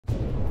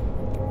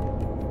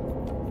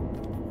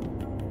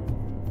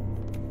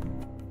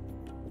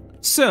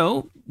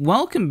So,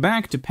 welcome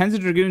back to Panzer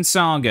Dragoon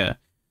Saga.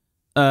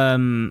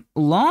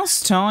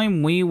 Last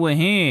time we were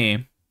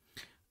here,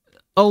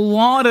 a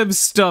lot of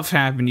stuff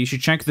happened. You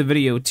should check the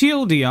video.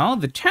 TLDR,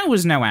 the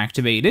tower's now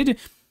activated.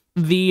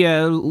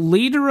 The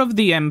leader of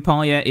the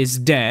Empire is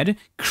dead.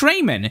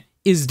 Craymen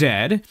is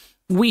dead.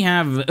 We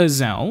have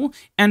Azel,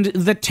 and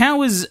the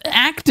tower's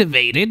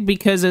activated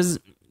because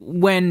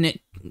when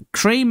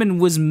Craymen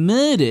was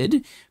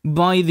murdered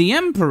by the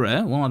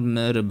Emperor, well, not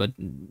murdered, but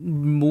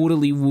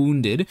mortally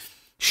wounded,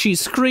 she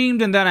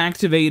screamed and that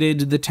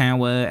activated the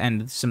tower,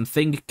 and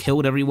something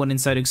killed everyone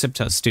inside except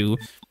us two.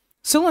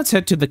 So let's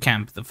head to the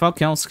camp. The fuck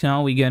else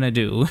are we gonna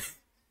do?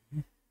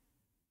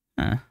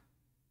 Huh.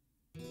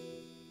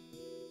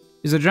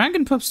 Is a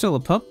dragon pup still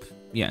a pup?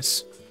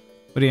 Yes.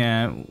 But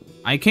yeah,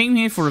 I came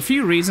here for a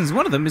few reasons.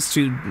 One of them is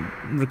to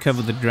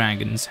recover the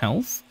dragon's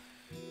health.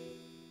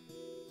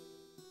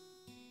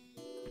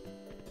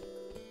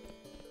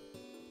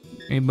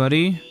 Hey,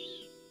 buddy.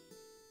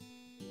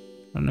 I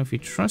don't know if you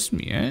trust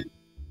me yet.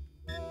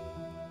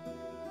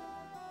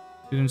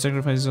 Didn't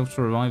sacrifice himself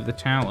to revive the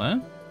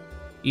tower.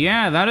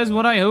 Yeah, that is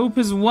what I hope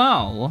as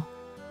well.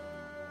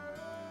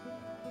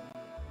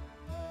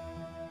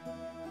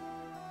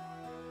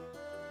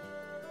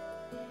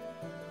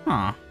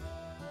 Huh.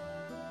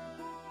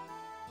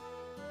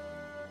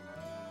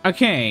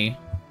 Okay.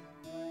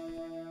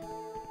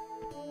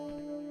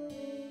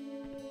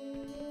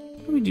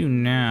 What do we do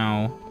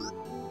now?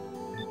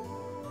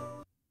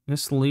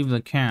 Let's leave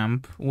the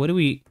camp. Where do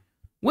we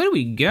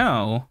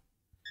go?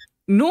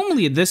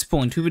 Normally at this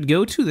point we would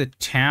go to the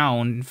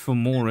town for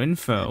more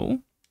info.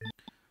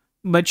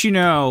 But you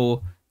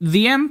know,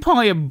 the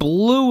Empire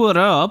blew it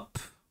up.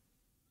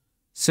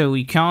 So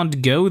we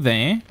can't go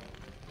there.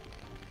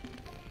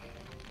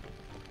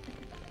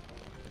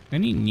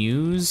 Any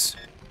news?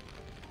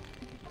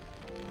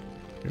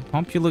 You're a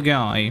popular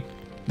guy.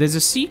 There's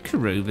a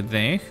seeker over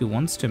there who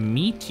wants to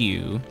meet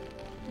you.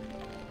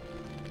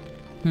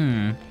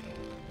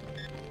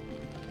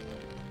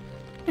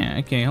 Yeah,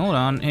 okay, hold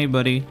on. Hey,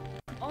 buddy.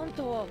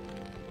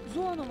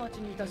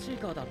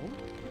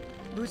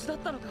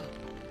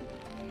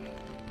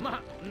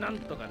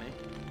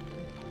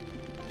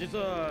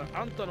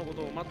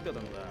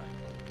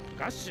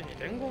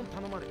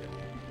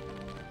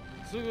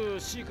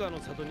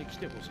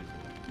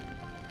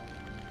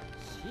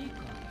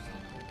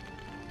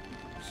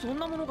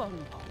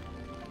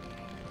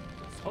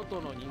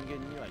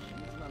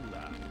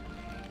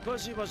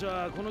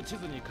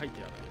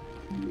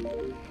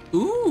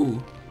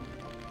 Ooh.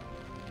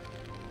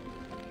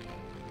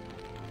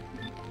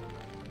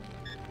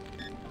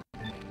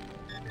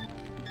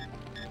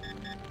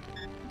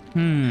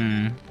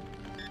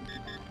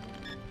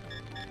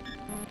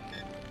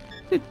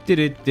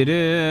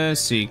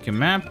 Seek a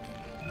map.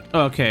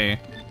 Okay,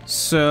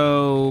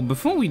 so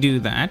before we do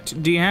that,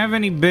 do you have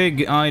any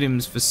big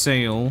items for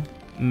sale,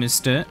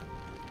 mister?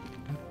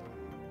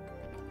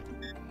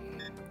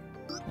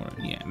 Or,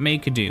 yeah,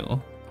 make a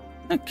deal.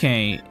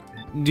 Okay,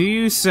 do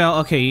you sell...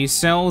 Okay, he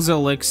sells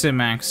elixir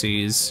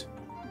maxis.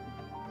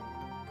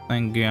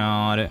 Thank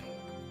God.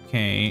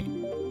 Okay.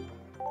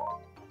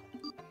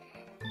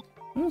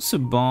 Also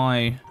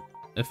buy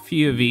a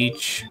few of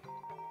each.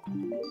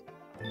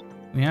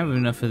 We have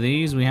enough of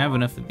these. We have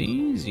enough of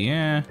these.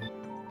 Yeah.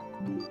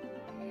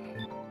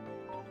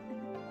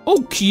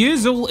 Oh,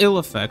 cures all ill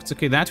effects.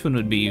 Okay, that one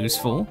would be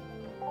useful.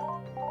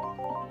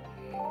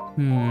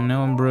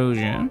 No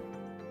ambrosia.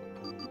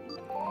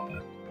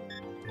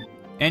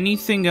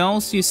 Anything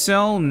else you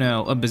sell?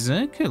 No. A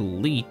berserker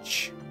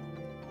leech.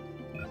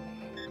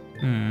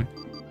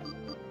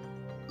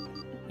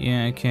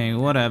 Yeah, okay,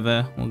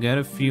 whatever. We'll get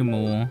a few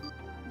more.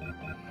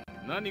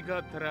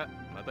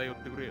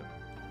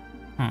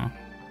 Huh.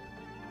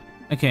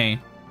 Okay,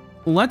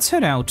 let's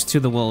head out to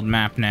the world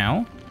map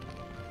now.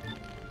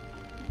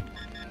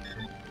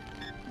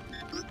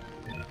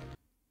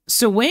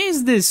 So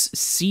where's this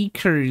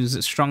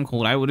Seekers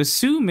Stronghold? I would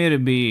assume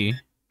it'd be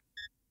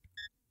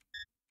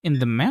in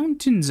the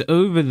mountains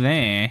over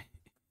there.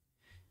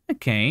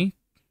 Okay.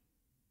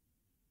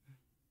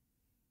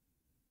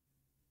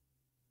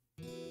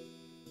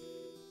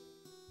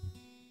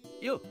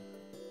 Yo,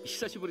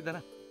 久しぶりだ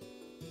な。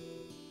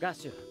ガッ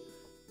シュ、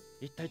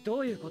一体ど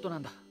ういうことな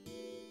んだ。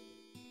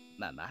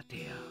まあ待て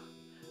よ。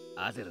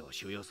アゼルを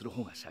収容する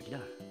方が先だ。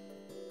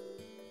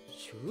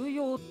収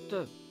容っ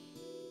て。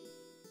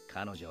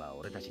彼女は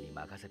俺たちに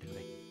任せてく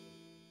れ。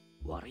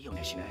悪いよ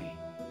ねしない。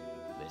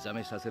目覚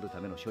めさせる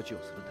ための処置を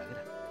するだけ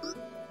だ。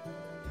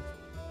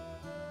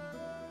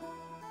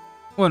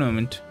One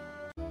moment.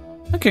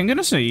 Okay, I'm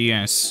gonna say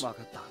yes. わ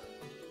かった。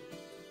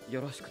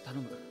よろしく頼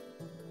む。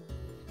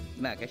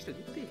任しとけ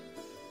って。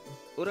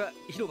俺は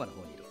広場の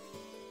方にいる。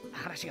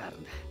話がある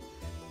んだ。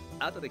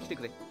後で来て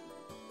くれ。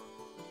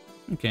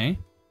Okay.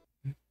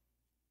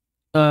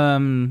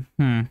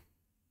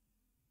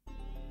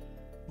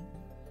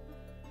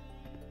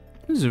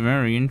 This is a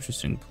very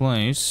interesting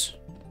place.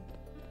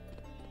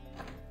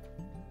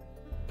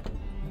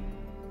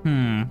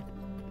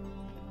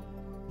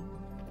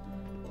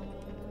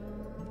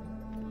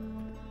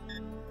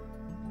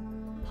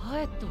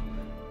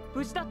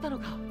 無事だったの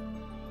か。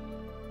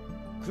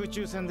空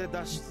中戦で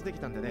脱出で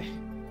きたんでね。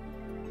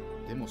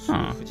でもすぐ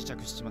不時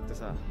着しちまって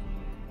さ、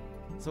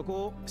そ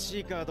こをシ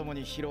ーカーども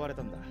に拾われ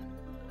たんだ。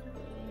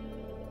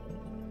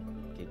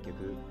結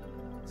局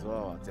ツアー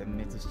は全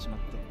滅しちまっ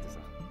たってさ。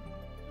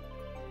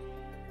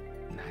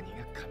何が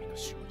神の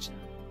仕事だ。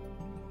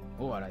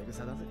お笑い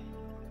草だぜ。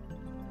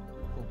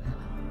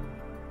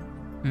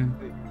ごめん。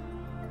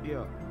い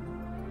や、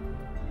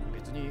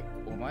別に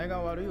お前が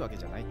悪いわけ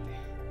じゃないっ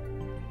て。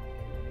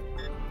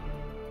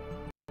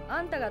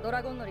あんたがド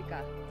ラゴン乗り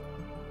か。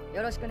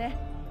よろしくね。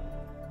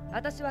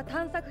私は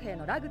探索兵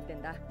のラグって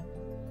んだ。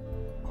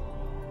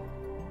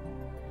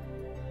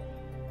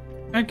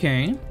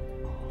Okay.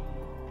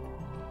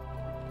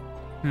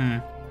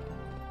 Who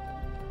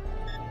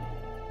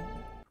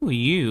are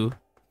you?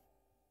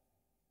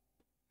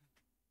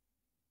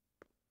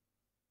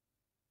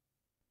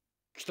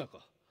 来たか。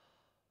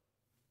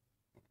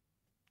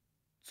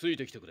つい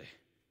てきてくれ。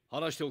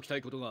話しておきた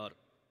いことがある。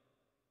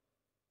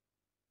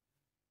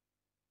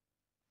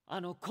あ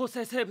の構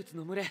成生物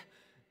の群れ、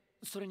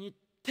それに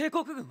帝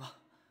国軍は。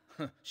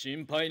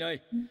心配な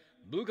い。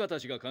部下た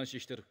ちが監視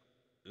してる。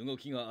動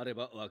きがあれ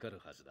ばわかる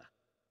はずだ。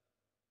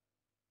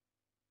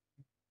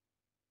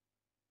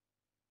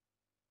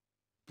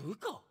部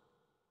下？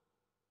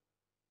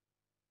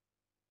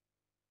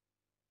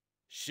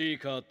シー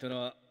カーって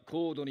のは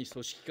高度に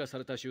組織化さ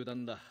れた集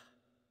団だ。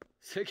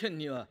世間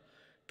には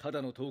た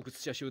だの盗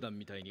掘者集団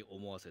みたいに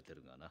思わせて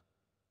るがな。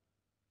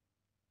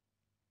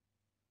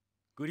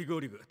グリゴー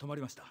リグ止ま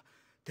りました。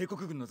帝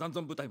国軍の残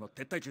存部隊も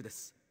撤退中で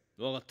す。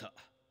わかった。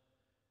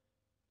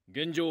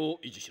現状を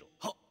維持しろ。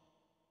はっ。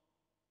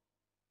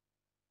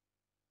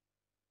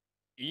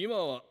今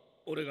は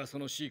俺がそ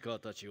のシーカー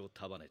たちを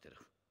束ねてる。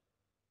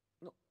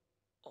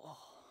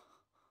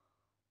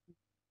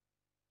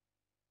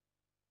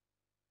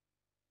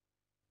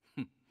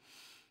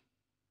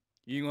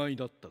意外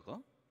だったか？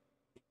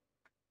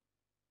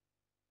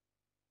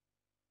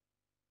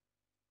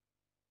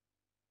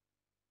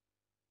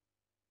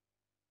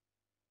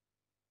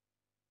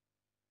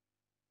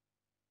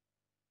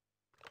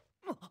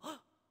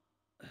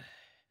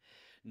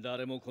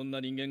誰もこん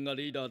な人間が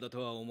リーダーだと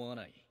は思わ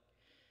ない。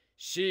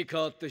シー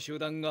カーって集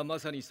団がま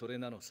さにそれ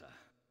なのさ。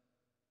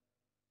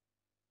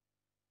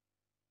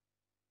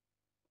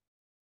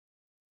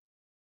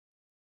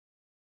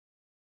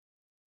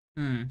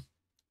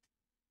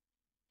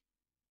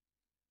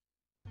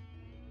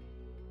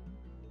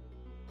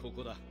こ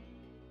こだ。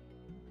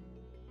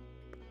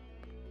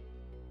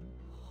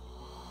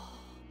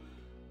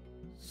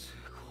す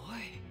ごい。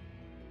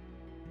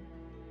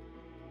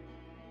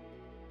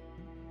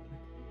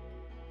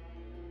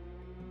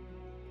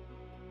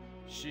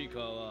シーカ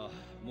ーは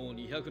もう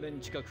200年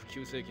近く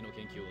旧世紀の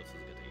研究を続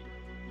けて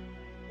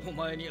いる。お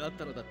前に会っ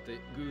たのだって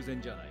偶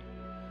然じゃない。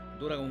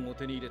ドラゴンを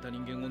手に入れた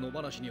人間を野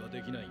放しには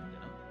できないんでな。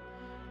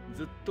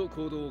ずっと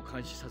行動を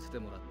監視させて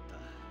もらった。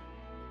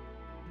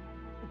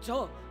じゃ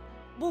あ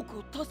僕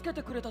を助け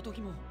てくれた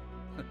時も。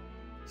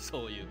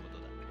そういうこと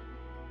だ。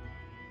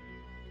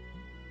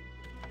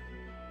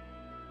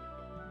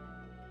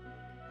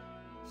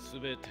す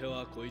べて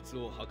はこいつ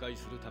を破壊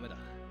するためだ。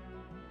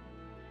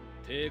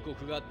帝国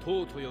が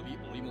党と呼び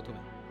追い求め、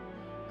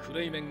ク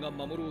レイメンが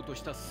守ろうと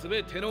したす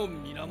べての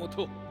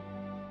源。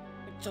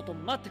ちょっと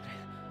待ってくれ。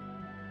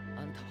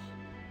あんたは、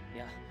い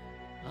や、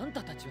あん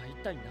たたちは一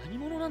体何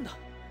者なんだ。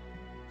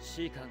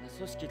シーカーが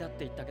組織だっ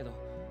て言ったけど、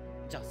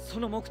じゃあそ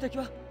の目的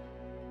は？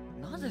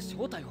なぜ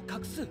正体を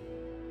隠す？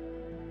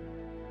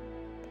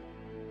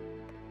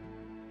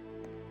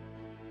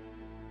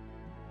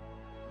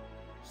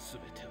すべ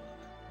ては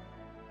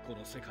こ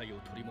の世界を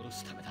取り戻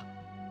すためだ。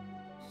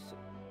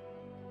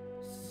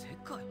世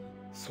界？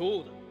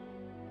そうだ。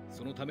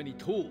そのために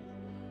党を、い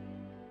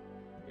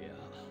や、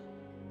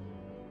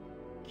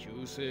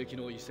旧世紀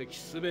の遺跡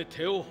すべ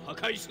てを破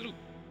壊する。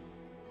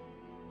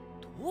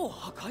党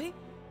破壊？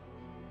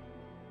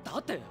だ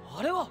って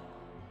あれは。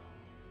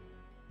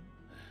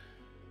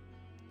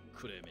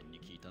クレーメンに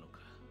聞いたのか。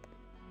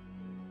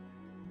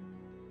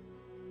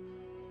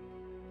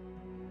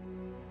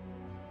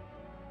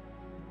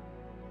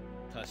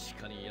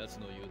確かに奴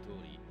の言う通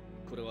り、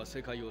これは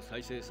世界を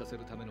再生させ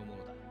るためのもの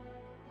だ。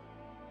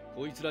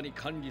こいつらに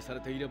管理され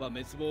ていれば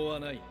滅亡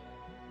はない。だ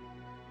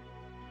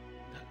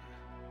が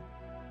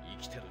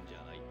生きてるんじ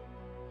ゃない。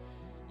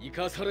生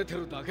かされて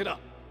るだけだ。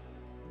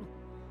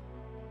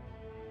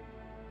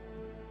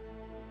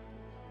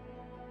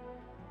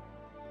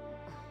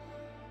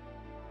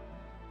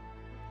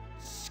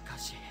しか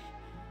し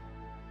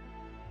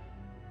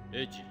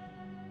エッジ、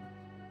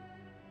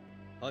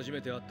初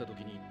めて会った時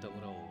に言った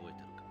村を覚えて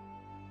る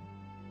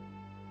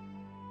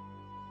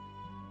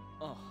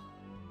か？ああ、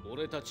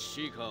俺たち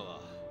シーカーは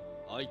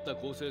ああいった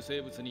構成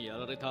生物にや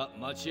られた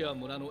町や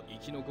村の生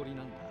き残り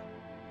なんだ。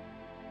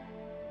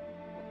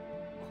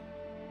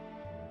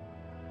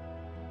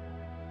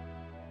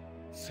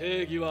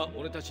正義は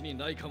俺たちに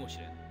ないかもし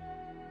れん。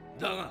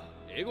だが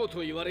エゴと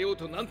言われよう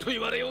と何と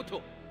言われよう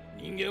と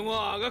人間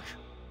はあがく。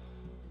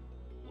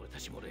俺た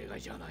ちも例外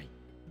じゃない。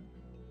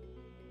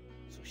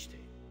そして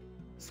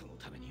その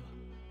ために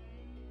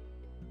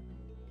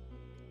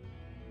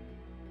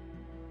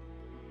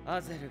ア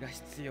ゼルが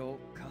必要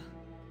か。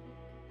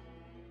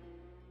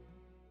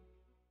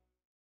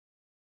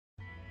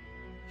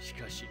し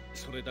かし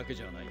それだけ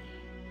じゃない。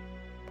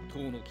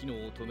塔の機能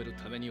を止める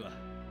ためには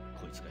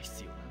こいつが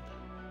必要なんだ。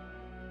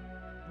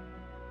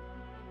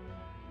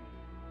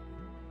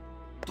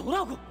ド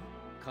ラゴン。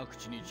各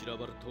地に散ら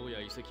ばる塔や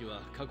遺跡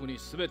は過去に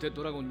全て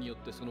ドラゴンによっ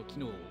てその機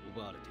能を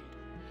奪われている。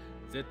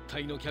絶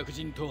対の客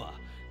人とは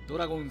ド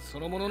ラゴンそ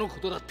のもののこ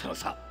とだったの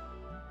さ。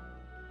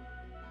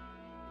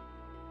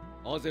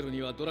アゼル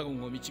にはドラゴ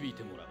ンを導い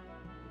てもらう。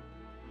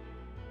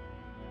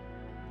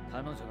彼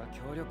女が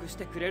協力し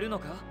てくれるの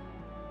か。わ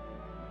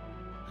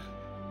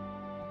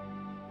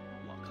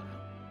からん。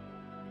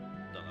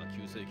だが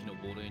旧世紀の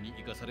亡霊に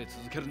生かされ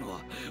続けるのは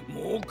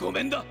もうご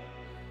めんだ。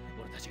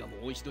俺たちが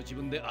もう一度自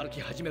分で歩き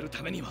始める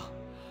ためには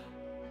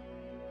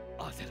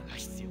アゼルが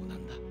必要な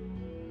んだ。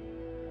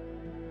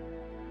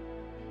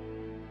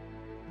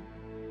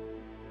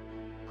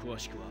詳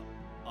しくは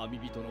網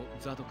人の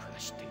ザドクが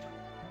知っている。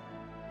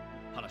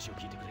話を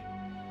聞いてくれ。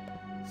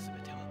全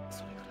ては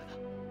それからだ。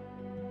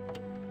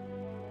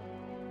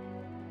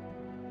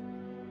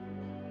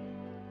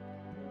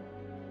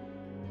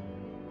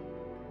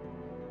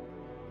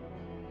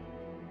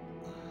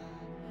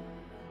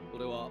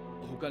俺は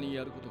他に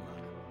やることがあ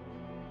る。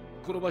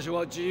この場所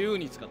は自由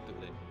に使って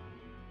くれ。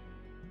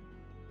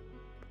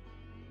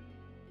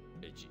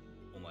エジ、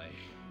お前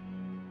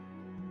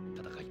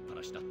戦いっぱ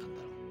なしだったんだろ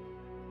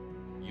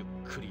う。ゆっ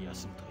くり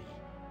休むといい。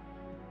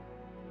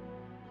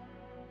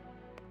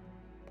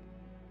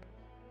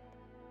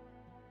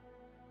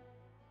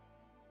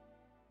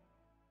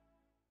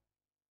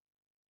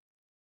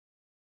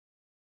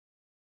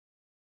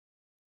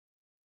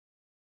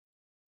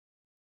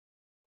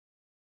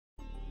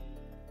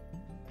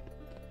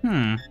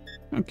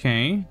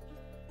Okay.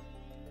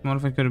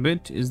 Modify code a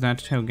bit. Is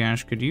that how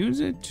Gash could use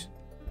it?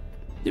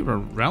 There were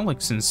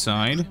relics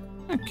inside.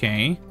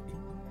 Okay.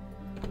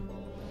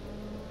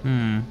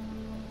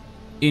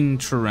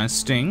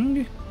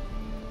 Interesting.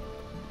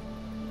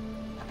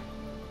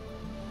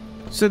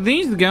 So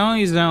these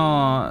guys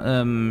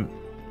are,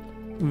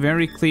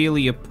 very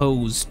clearly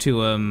opposed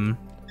to,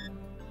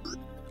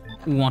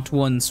 what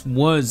once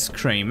was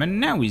Craymen.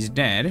 Now he's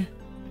dead.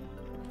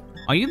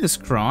 Are you the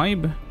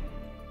scribe?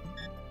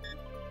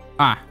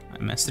 Ah, I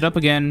messed it up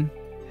again.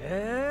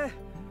 へえ、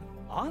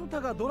あん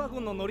たがドラゴ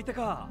ンの乗り手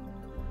か。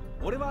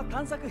俺は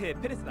探索兵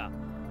ペレスだ。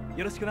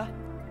よろしくな。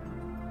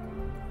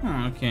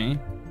Oh, okay.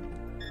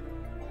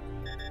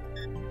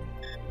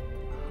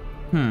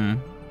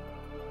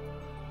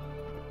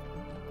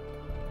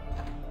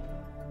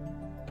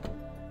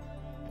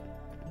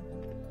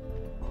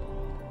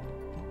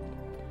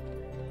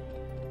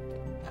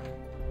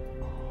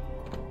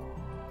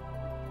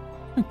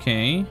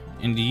 Okay,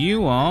 and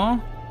you are?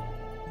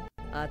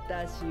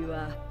 私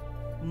は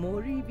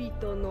森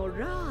人の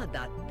ラー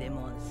だって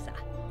もんさ。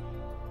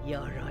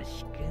よろ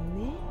しく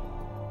ね。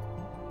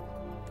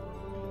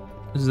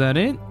Is that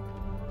it?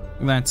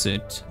 That's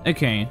it.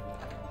 Okay.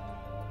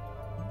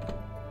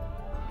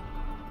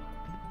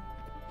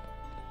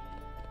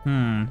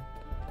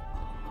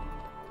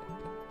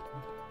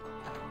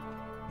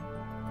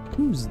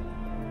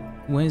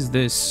 Where's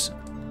this?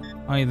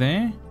 Are you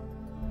there?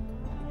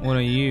 What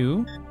are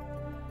you?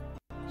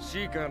 シ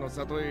ーカーの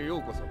里へよ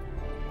うこそ。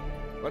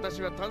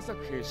私は探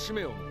索兵シ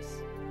メオンで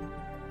す。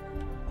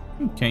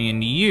Okay,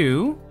 and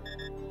you?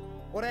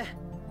 俺、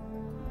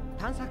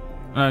探索。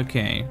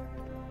Okay.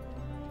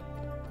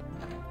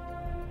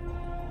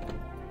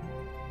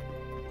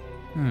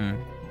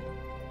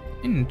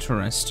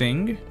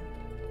 Interesting.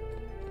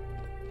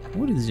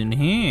 What is in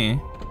here?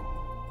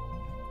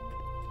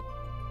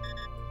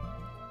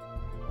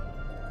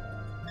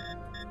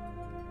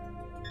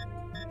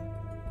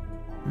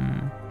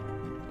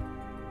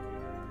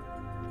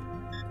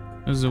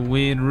 There's a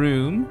weird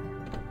room.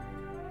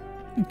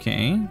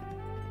 Okay.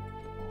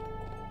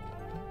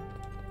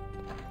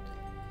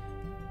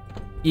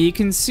 You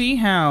can see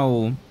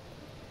how...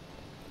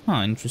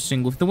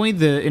 interesting. With the way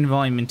the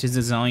environment is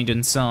designed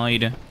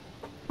inside.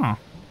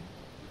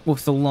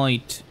 With the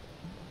light.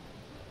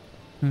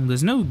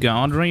 There's no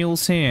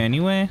guardrails here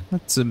anywhere.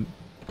 That's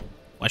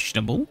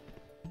questionable.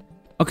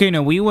 Okay,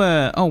 no, we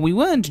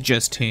weren't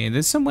just here.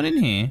 There's someone in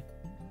here.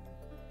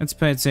 That's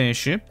Pet's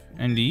airship.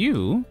 And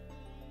you?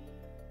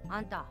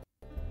 あんた、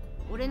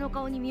俺の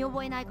顔に見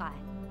覚えないかい？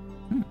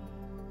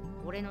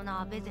俺の名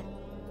はベゼル。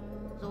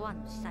ゾア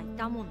の司祭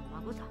ダモンの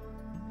孫さ。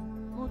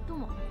もっと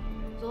も、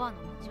ゾアの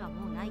町は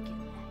もうないけど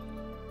ね。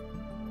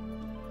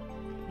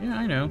Yeah,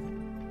 I know.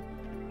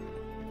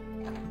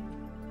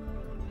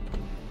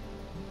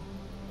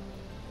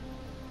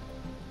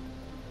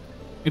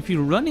 If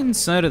you run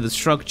inside of the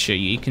structure,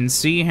 you can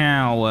see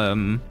how,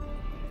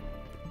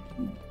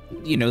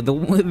 you know,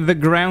 the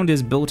ground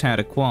is built out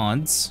of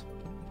quads.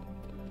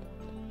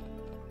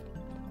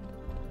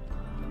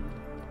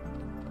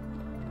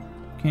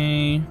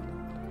 Okay.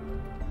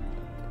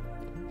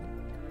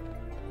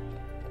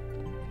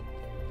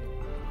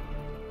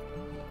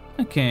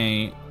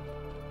 Okay.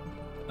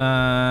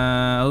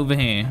 Over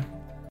here.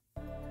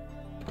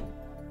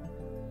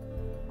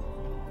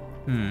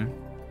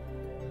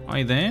 Are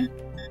you there?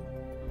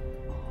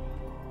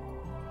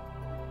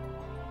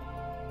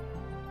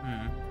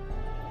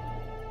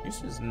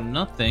 This is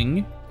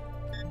nothing.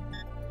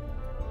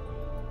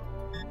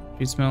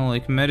 You smell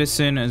like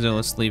medicine, Azel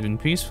is sleeping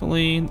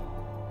peacefully.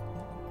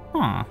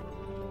 Huh.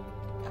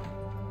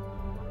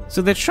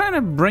 So they're trying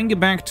to bring it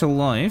back to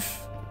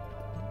life.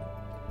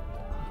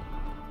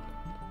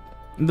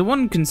 The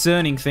one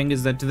concerning thing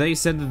is that they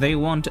said that they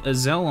want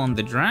Azel on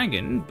the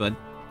dragon, but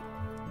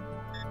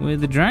we're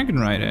the dragon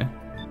rider.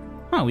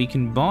 Oh, we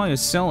can buy or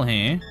sell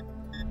here.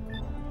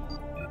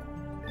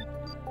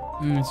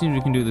 It seems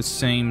we can do the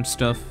same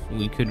stuff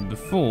we could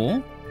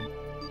before.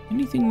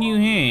 Anything new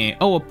here?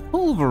 Oh, a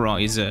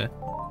pulverizer.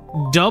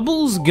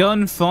 Doubles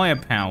gun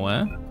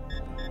firepower.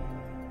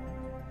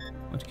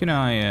 What can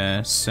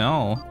I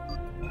sell?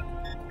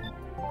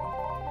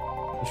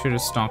 I should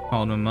have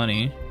stockpiled my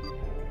money.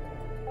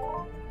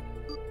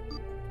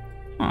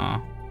 Huh.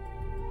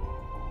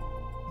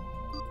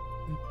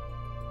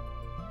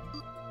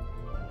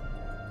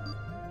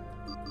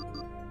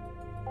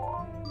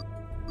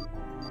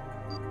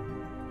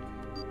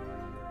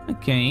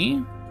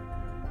 Okay.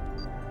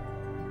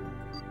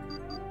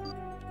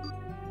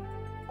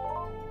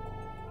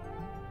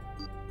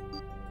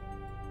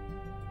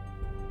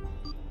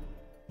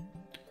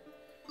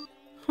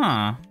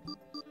 Huh.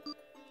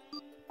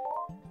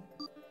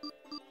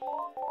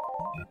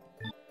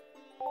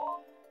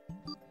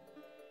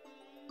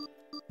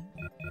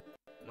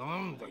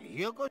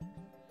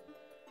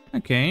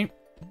 Okay.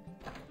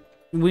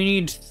 We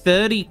need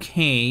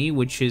 30k,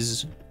 which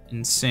is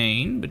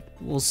insane, but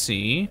we'll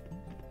see.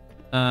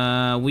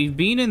 We've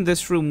been in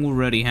this room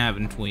already,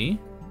 haven't we?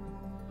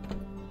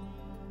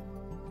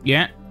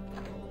 Yeah.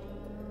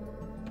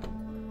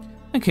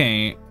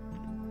 Okay.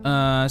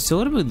 So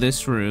what about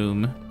this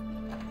room?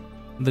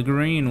 The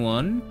green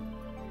one?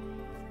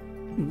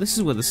 This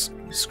is where the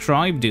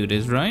scribe dude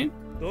is, right?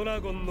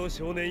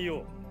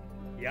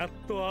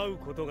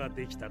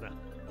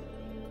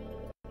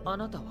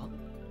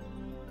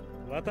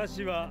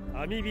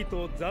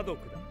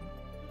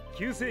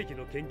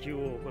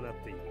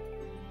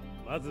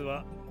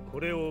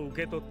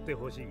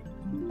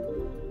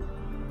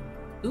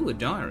 Ooh, a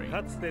diary.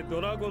 かつてド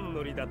ラゴン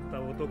乗りだっ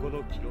た男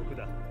の記録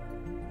だ。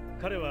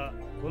彼は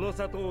この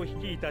里を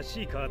率いた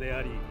シーカーで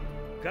あり、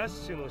ガッ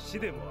シュの師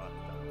でもあっ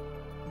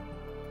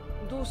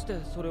た。どうして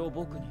それを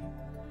僕に？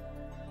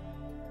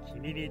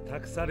君に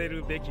託され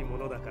るべきも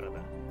のだからだ。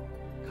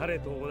彼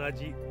と同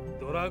じ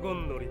ドラゴ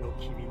ン乗りの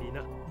君に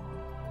な。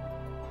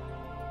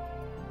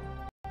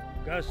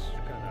ガッシ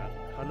ュから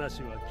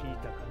話は聞い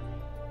たか？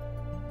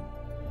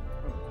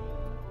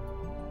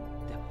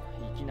でも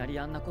いきなり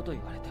あんなこと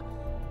言われても。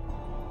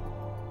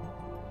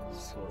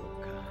そう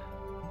か。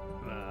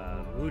ま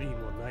あ無理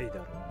もないだ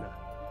ろうな。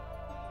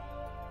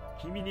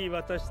君に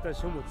渡した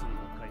書物にも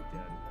書いてあ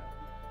るが、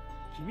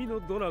君の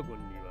ドラゴ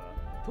ンには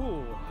塔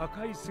を破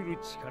壊する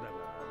力があ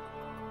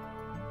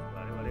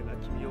る。我々が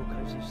君を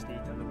監視してい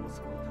たのも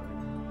そのため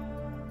に。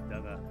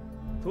だが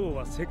塔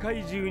は世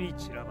界中に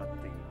散らばっ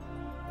ている。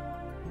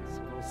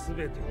その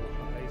全てを破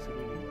壊する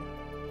には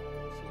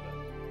おそら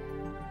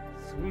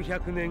く数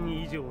百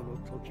年以上の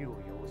時を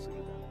要する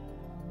だ。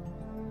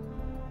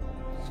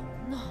そん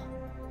な。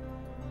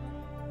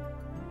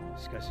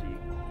しかし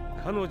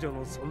彼女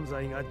の存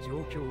在が状況を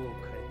変えた。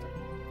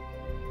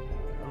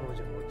彼女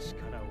の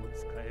力を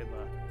使えば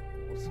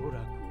おそらく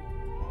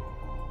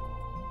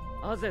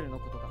アゼルの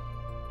ことか。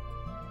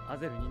ア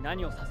ゼルに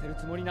何をさせる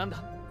つもりなん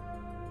だ。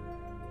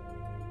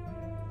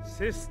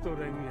セストレン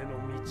への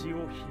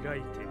道を開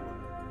いてもらう。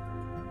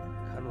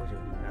彼女に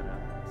なら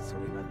そ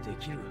れがで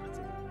きるは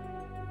ずだ。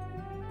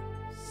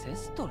セ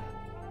ストレン？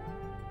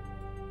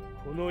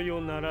この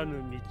世なら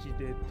ぬ道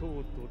で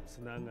塔とつ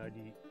なが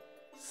り、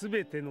す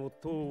べての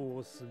塔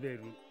を滑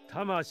る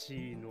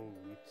魂の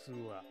器。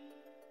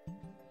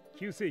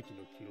9世紀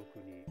の記録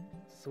に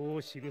そ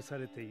う記さ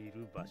れてい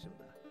る場所だ。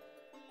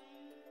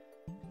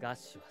ガッ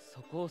シュは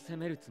そこを攻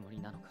めるつもり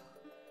なのか。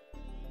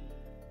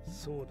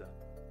そうだ。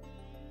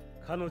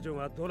彼女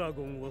がドラ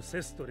ゴンを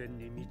セストレン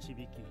に導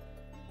き、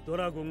ド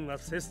ラゴンが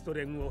セスト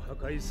レンを破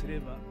壊すれ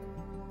ば、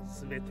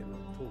すべての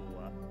塔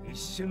は一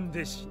瞬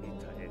で死に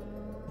絶える。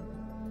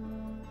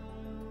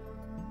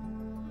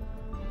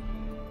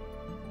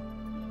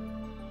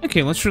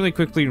Okay, let's really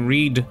quickly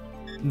read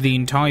the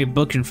entire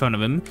book in front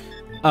of him.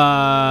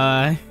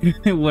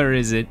 Where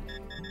is it?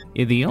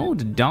 Yeah, the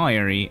old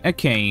diary.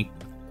 Okay.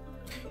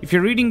 If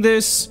you're reading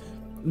this,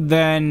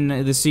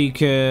 then the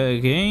Seeker...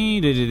 Okay.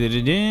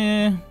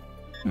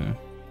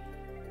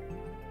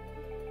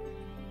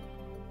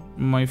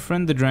 My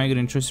friend the dragon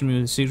entrusted me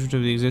with the secret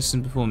of the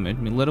existence before me.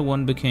 Later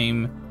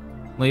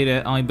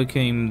I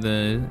became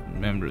the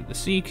member of the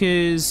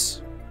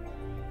Seekers.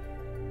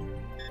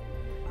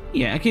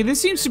 Yeah, okay, this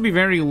seems to be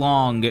very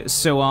long,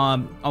 so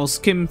I'll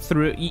skim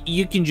through.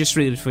 You can just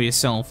read it for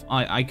yourself.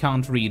 I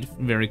can't read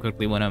very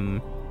quickly when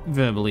I'm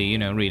verbally,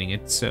 reading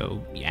it,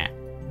 so yeah.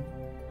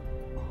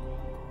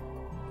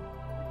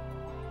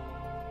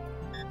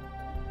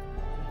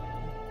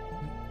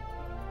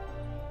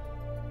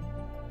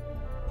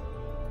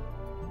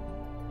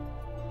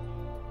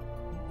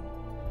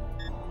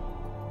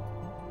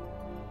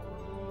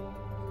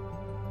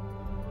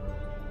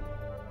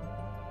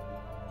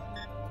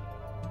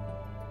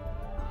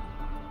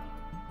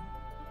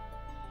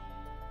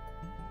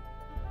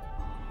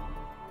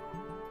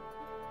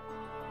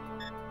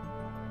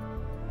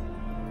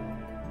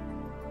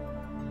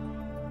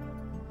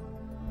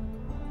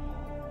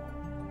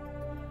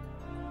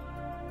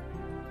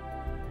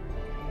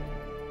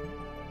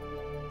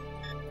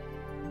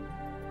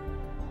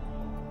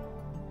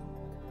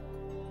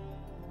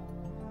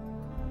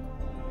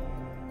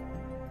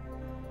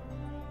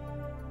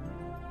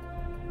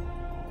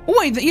 Oh,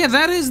 wait, yeah,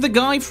 that is the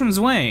guy from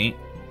Zwei.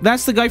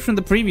 That's the guy from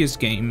the previous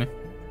game.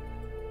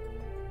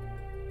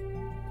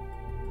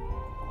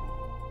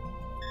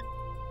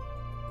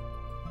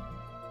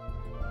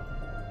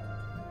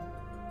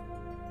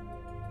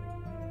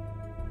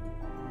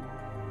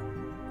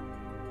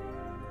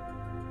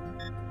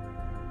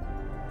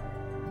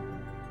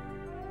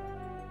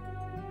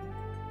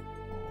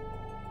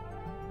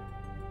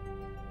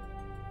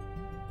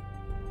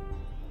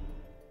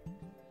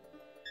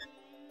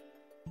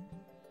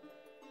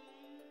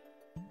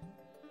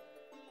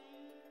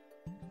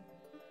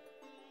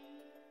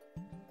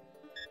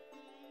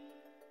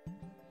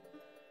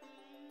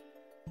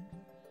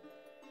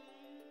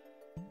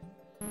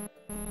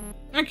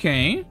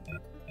 Okay.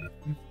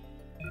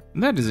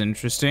 That is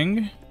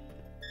interesting.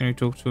 Can I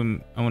talk to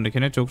him? I wonder,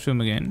 can I talk to him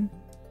again?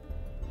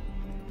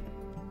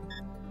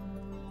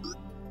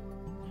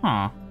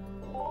 Huh.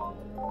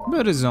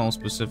 About Azel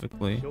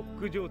specifically. Okay,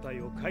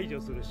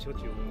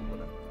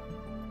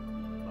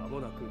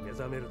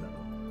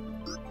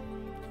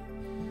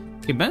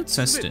 about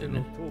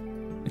Sestin.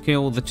 Okay,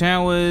 all the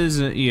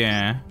towers,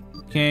 yeah.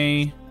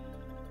 Okay.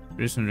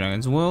 There's some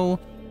dragons. Well,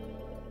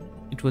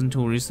 it wasn't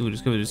until recently we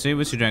discovered to save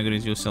us. Your dragon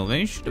is your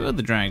salvation. About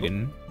the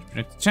dragon. To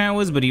protect the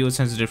towers, but he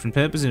also has a different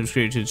purpose and it was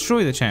created to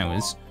destroy the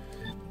towers.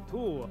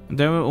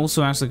 There were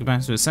also asked the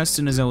capacity of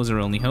Sestin as was our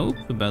only hope.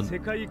 About.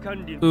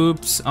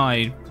 Oops,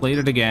 I played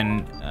it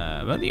again.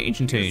 About the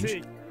ancient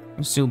age.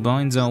 It still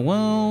binds our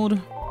world.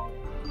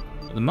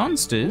 The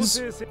monsters.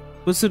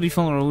 We'll still be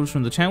following rules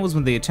from the towers.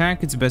 When they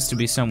attack, it's best to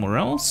be somewhere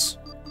else.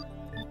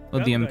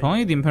 But the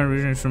Empire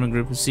originated from a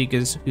group of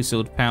Seekers who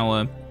sought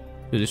power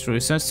to destroy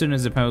Sestin.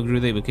 As the power grew,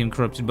 they became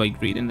corrupted by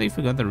greed and they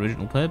forgot their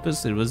original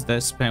purpose. It was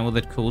this power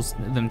that caused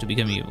them to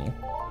become evil.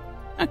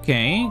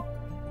 Okay.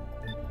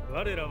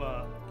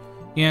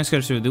 Yeah,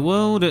 scattered through the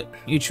world.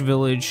 Each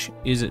village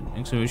is an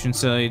excavation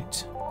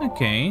site.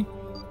 Okay.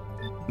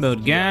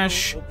 About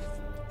Gash.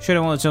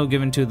 Shadow Hotel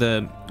given to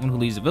the one who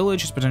leaves the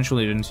village. His potential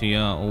identity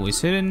are always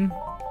hidden.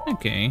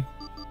 Okay.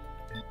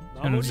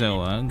 Town of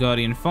Zoa.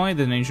 Guardian fight.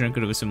 The nature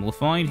record of a similar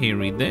fight. Here,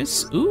 read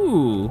this.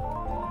 Ooh.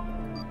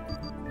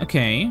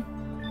 Okay.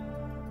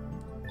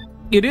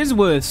 It is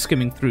worth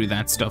skimming through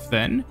that stuff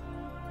then.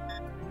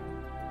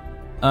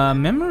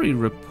 Memory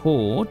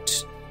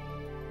report.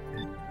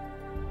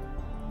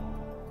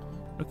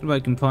 Record by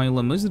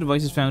compiler. Most of the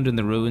devices found in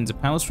the ruins are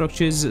power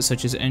structures,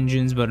 such as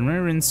engines, but in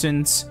rare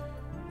instance,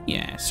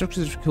 yeah,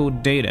 structures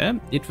record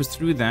data. It was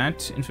through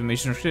that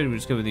information structure we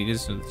discovered the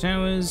existence of the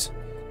towers.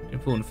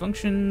 Important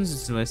functions.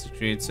 It's a device that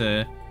creates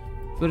ability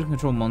to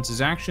control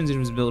monsters' actions. It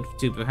was built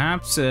to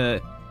perhaps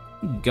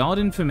guard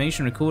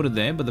information recorded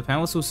there, but the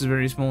power source is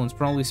very small and it's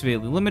probably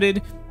severely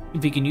limited.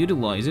 If we can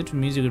utilize it,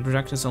 means we could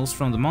protect ourselves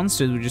from the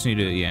monsters. We just need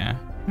to, yeah.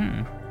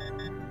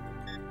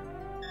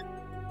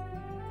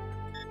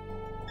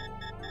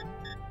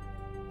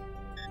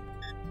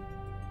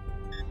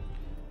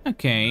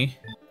 Okay.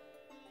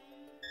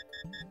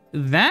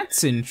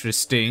 That's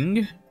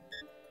interesting.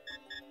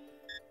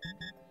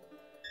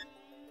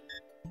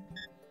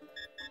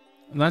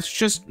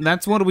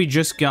 That's what we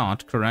just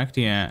got, correct?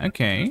 Yeah,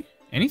 okay.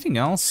 Anything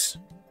else?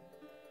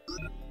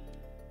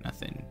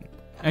 Nothing.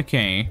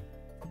 Okay.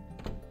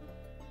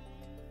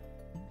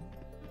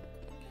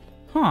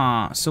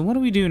 Huh, so what do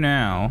we do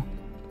now?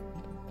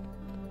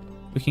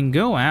 We can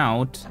go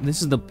out.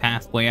 This is the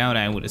pathway out,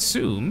 I would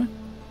assume.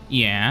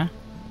 Yeah.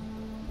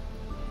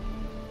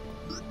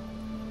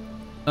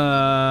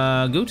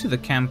 Go to the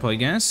camp, I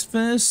guess,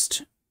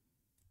 first.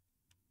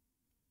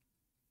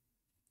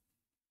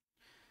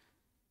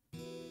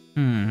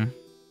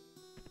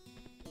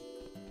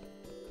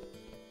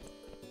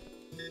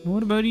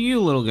 What about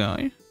you, little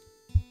guy?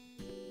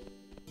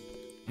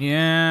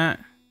 Yeah,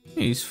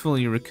 he's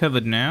fully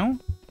recovered now.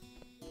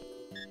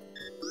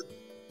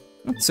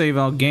 Let's save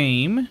our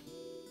game.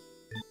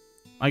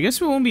 I guess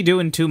we won't be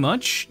doing too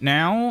much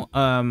now.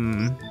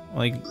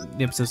 Like,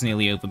 the episode's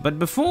nearly over. But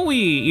before we,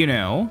 you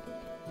know,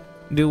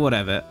 do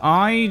whatever,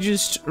 I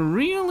just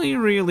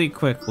really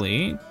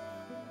quickly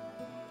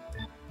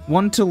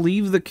want to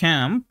leave the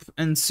camp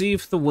and see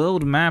if the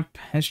world map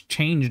has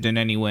changed in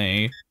any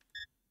way.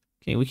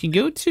 Okay, we can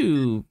go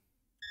to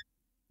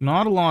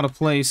not a lot of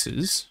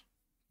places.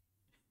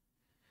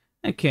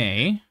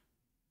 Okay.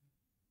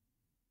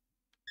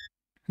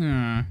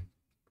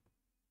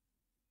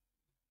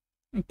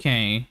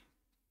 Okay.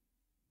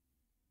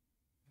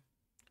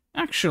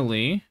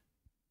 Actually,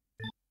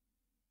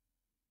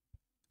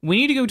 we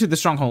need to go to the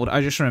stronghold.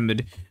 I just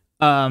remembered.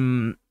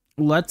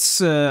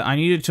 Let's, I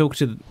need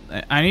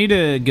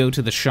to go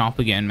to the shop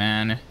again,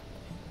 man.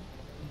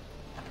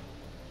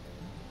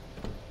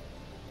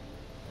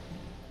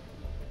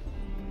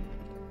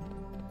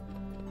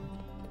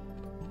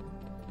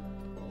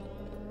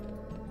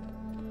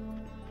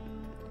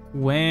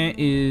 Where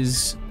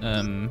is,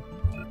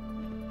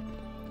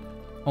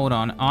 hold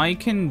on, I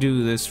can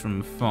do this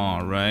from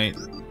far, right?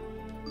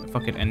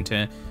 Fuck it,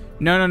 enter.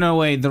 No,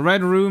 wait, the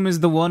red room is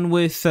the one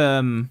with,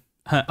 her.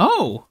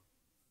 Oh!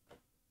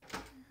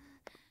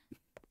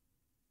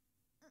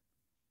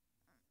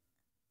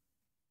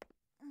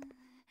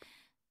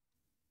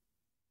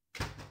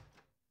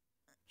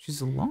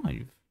 She's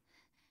alive.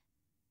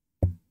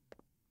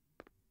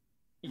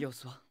 様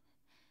子は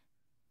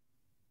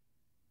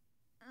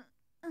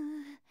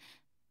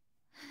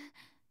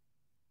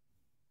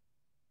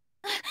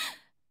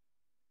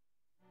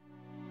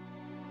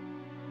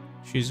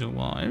She's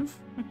alive?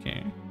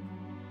 Okay.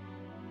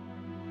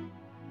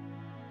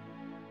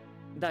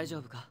 大丈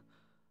夫か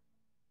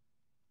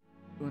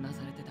うな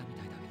されてたみ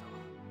たいだけど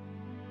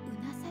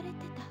うなされて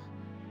たあ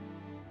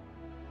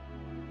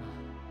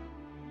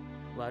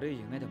あ悪い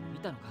夢でも見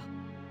たのか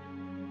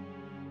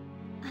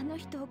あの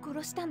人を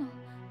殺したの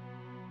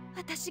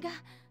私が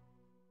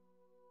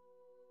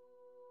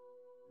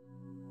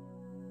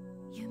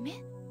夢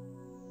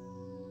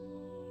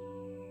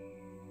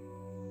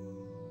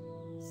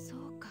そ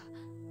うか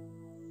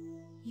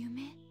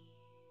夢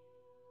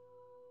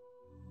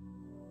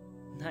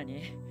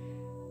何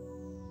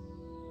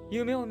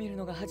夢を見る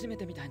のが初め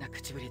てみたいな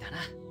口ぶりだな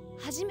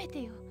初め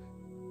てよ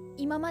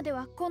今まで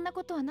はこんな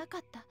ことはなか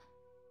った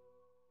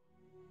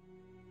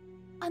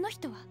あの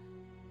人は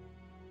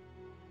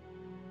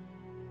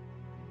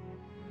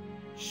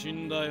死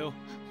んだよ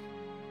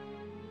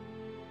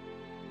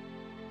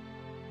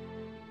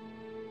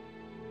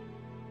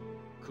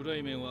クレ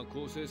イメンは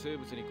構成生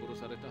物に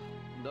殺された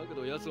だけ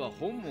ど奴は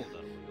本望だろうよ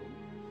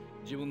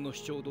自分の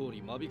主張通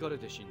り間引かれ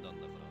て死んだん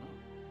だか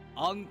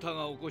らなあんた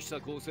が起こした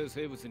構成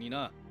生物に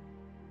な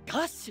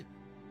ガッシュ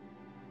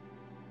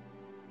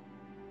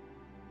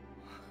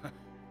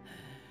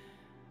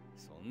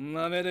そん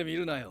な目で見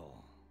るなよ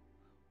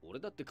俺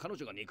だって彼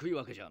女が憎い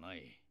わけじゃな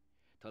い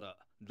ただ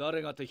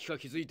誰が敵か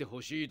気づいて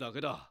ほしいだ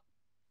けだ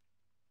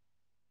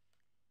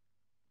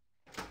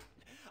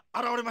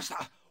現れまし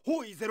た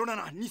方位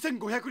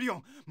072500リオ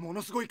ンも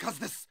のすごい数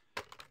です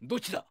どっ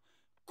ちだ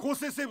構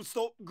成生物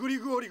とグリ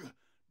グオリグ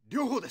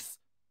両方です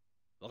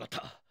わかっ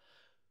た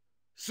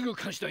すぐ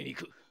監視台に行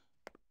く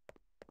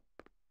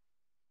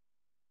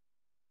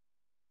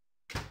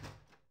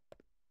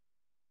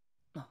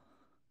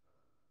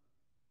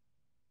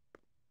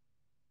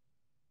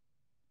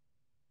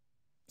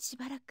し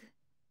ばらく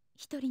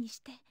一人にし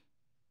て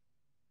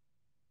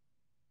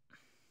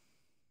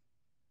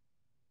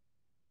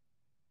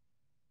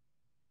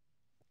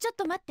ちょっ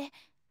と待って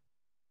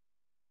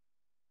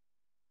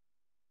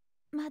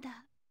ま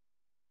だ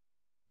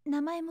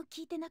名前も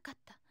聞いてなかっ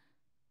た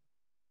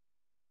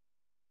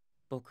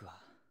僕は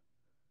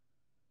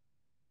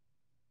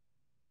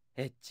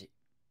エッジ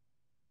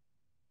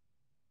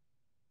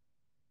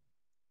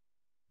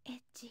エッ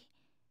ジ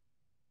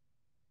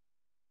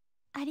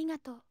ありが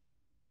とう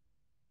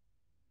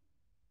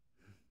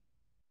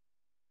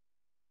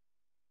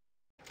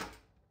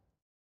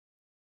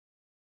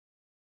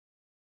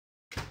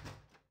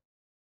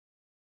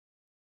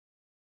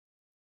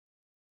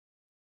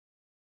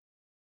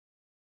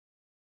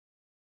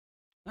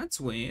That's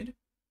weird.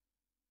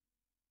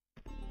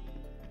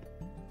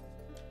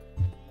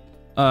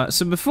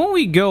 So before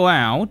we go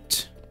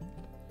out,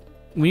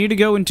 we need to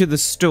go into the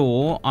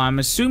store. I'm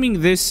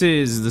assuming this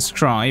is the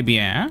scribe,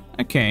 yeah.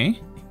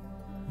 Okay.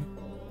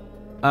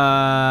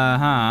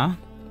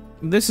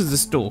 This is the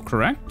store,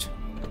 correct?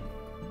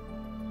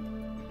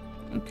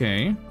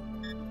 Okay.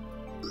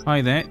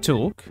 Hi there,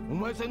 talk.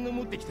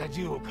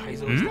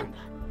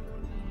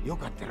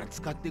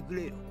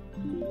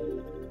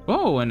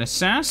 Oh, an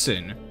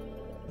assassin.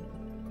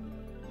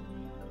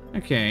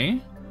 Okay.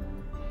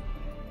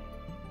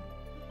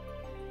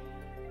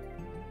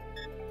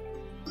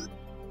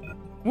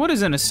 What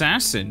is an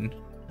assassin?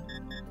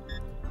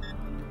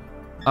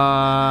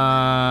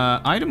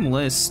 Item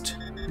list.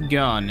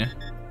 Gun.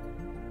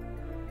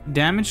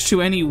 Damage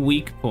to any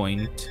weak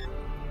point.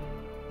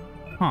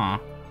 Huh.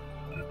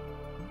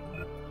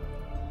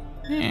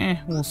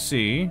 We'll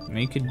see.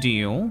 Make a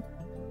deal.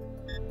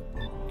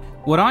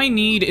 What I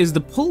need is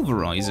the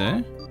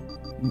pulverizer.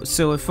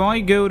 So if I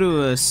go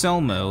to a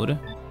sell mode,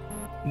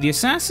 the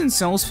assassin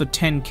sells for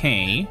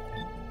 10k.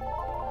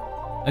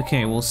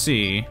 Okay, we'll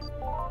see.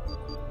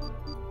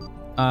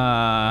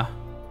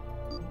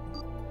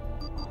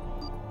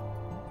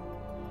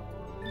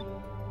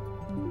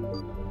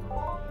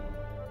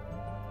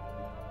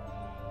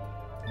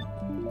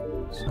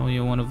 Sell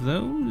you one of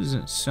those.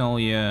 Sell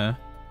you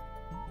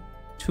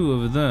two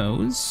of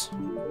those.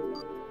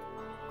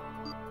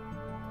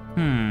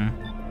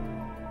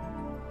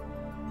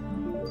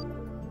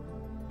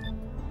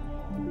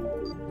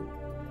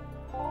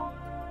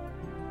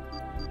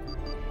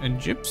 A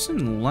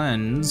gypsum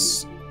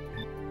lens.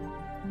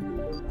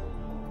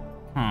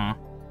 Huh.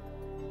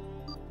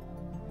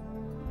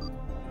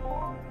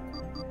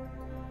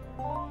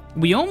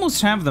 We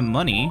almost have the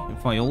money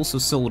if I also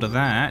sold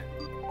that.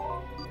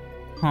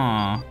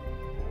 Huh.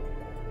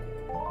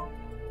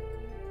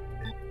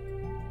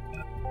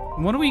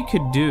 What we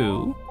could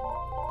do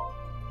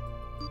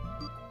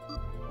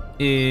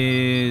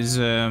is,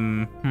 we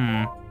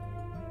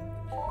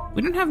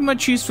don't have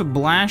much use for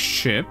blast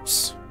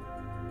ships.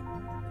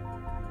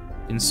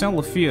 Can sell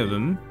a few of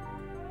them.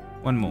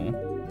 One more.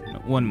 No,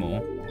 one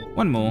more.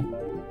 One more.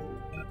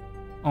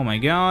 Oh my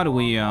god,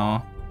 we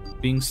are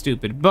being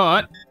stupid.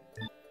 But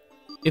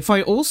if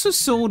I also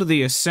sold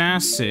the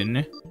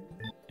assassin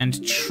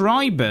and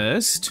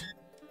tri-burst,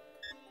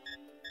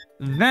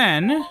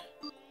 then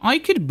I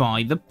could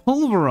buy the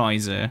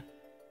pulverizer.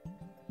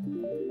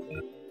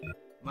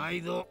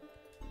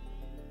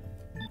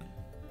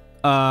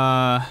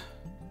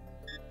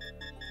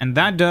 And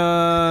that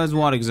does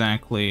what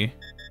exactly?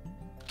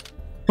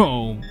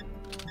 Oh,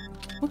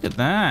 look at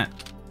that.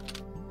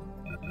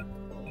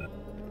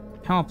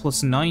 Power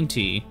plus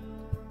 90.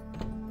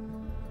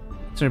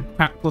 So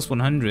plus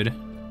 100.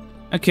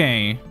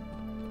 Okay.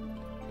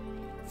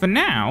 For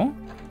now,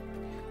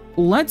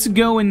 let's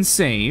go and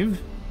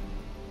save.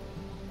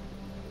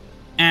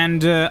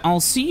 And I'll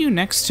see you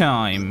next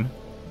time.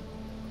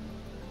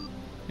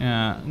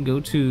 Go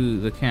to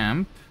the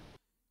camp.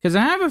 Because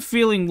I have a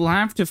feeling we'll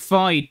have to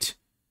fight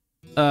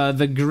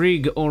the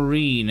Grig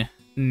Oreen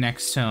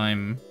next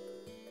time.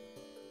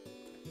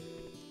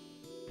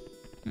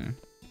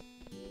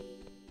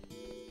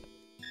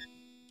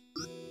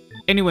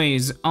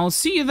 Anyways, I'll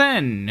see you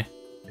then.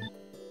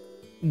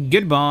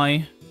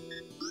 Goodbye.